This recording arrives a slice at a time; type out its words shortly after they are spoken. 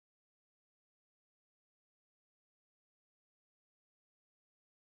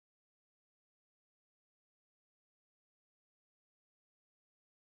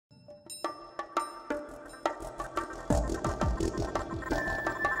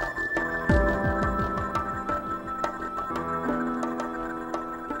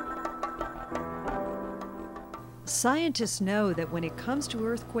Scientists know that when it comes to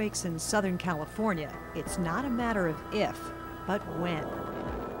earthquakes in Southern California, it's not a matter of if, but when.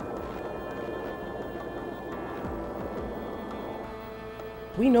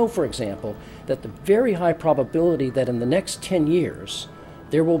 We know, for example, that the very high probability that in the next 10 years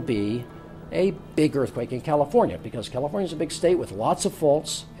there will be a big earthquake in California, because California is a big state with lots of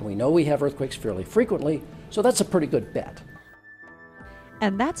faults, and we know we have earthquakes fairly frequently, so that's a pretty good bet.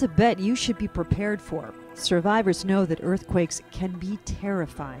 And that's a bet you should be prepared for. Survivors know that earthquakes can be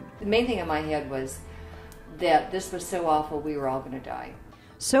terrifying. The main thing in my head was that this was so awful we were all going to die.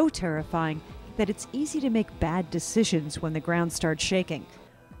 So terrifying that it's easy to make bad decisions when the ground starts shaking.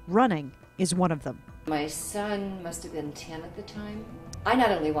 Running is one of them. My son must have been 10 at the time. I not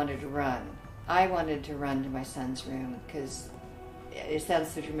only wanted to run, I wanted to run to my son's room, because it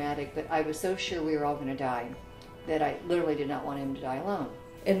sounds so dramatic, but I was so sure we were all going to die that I literally did not want him to die alone.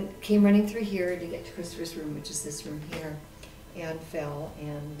 And came running through here to get to Christopher's room, which is this room here, and fell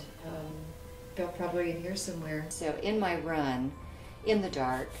probably in here somewhere. So in my run, in the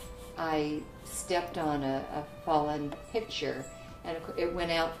dark, I stepped on a fallen picture, and it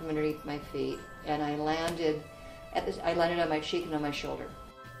went out from underneath my feet, and I landed on my cheek and on my shoulder.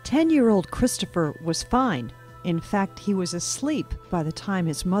 10-year-old Christopher was fine. In fact, he was asleep by the time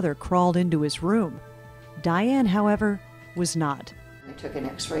his mother crawled into his room. Diane, however, was not. I took an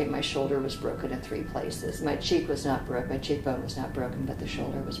x-ray. My shoulder was broken in 3 places. My cheek was not broken. My cheekbone was not broken, but the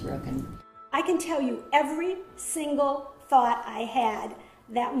shoulder was broken. I can tell you every single thought I had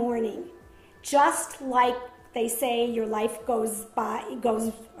that morning. Just like they say your life goes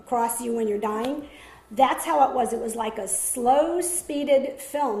across you when you're dying. That's how it was. It was like a slow-speeded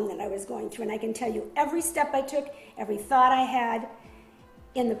film that I was going through, and I can tell you every step I took, every thought I had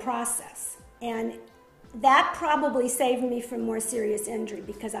in the process. And that probably saved me from more serious injury,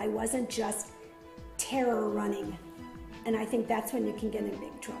 because I wasn't just terror running. And I think that's when you can get in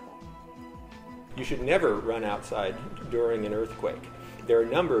big trouble. You should never run outside during an earthquake. There are a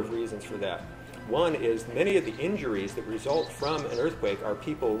number of reasons for that. One is many of the injuries that result from an earthquake are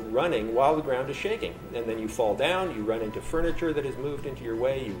people running while the ground is shaking. And then you fall down, you run into furniture that has moved into your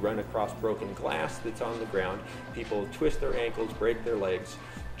way, you run across broken glass that's on the ground. People twist their ankles, break their legs,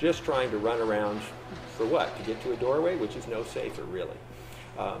 just trying to run around for what? To get to a doorway, which is no safer, really.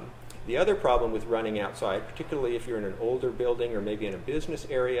 The other problem with running outside, particularly if you're in an older building or maybe in a business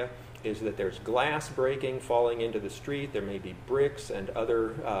area, is that there's glass breaking, falling into the street. There may be bricks and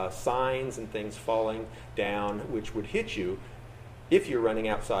other signs and things falling down, which would hit you if you're running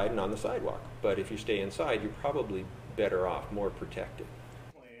outside and on the sidewalk. But if you stay inside, you're probably better off, more protected.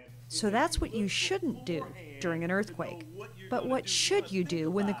 So that's what you shouldn't do during an earthquake. But what should you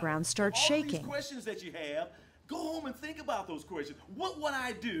do when the ground starts shaking? All these questions that you have, go home and think about those questions. What would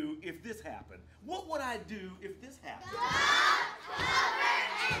I do if this happened? What would I do if this happened?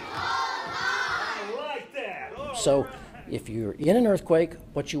 I like that. So if you're in an earthquake,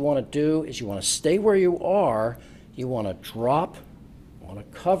 what you want to do is you want to stay where you are. You want to drop, you want to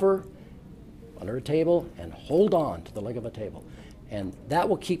cover under a table and hold on to the leg of a table. And that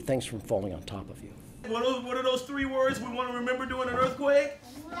will keep things from falling on top of you. What are those 3 words we want to remember during an earthquake?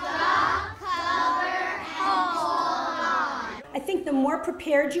 Drop, cover, hold on. I think the more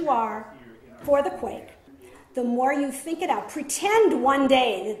prepared you are for the quake, the more you think it out. Pretend one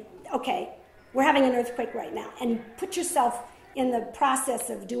day that, okay, we're having an earthquake right now, and put yourself in the process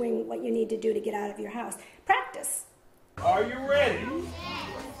of doing what you need to do to get out of your house. Practice. Are you ready?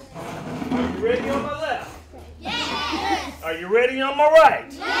 Are you ready on my left? Yes! Are you ready on my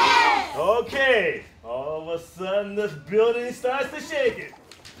right? Yes! Okay. All of a sudden, this building starts to shake it.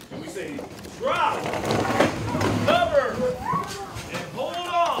 And we say, drop, cover, and hold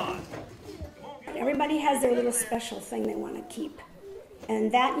on. Everybody has their little special thing they want to keep.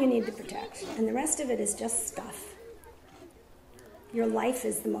 And that you need to protect. And the rest of it is just stuff. Your life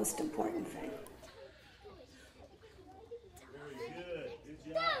is the most important thing.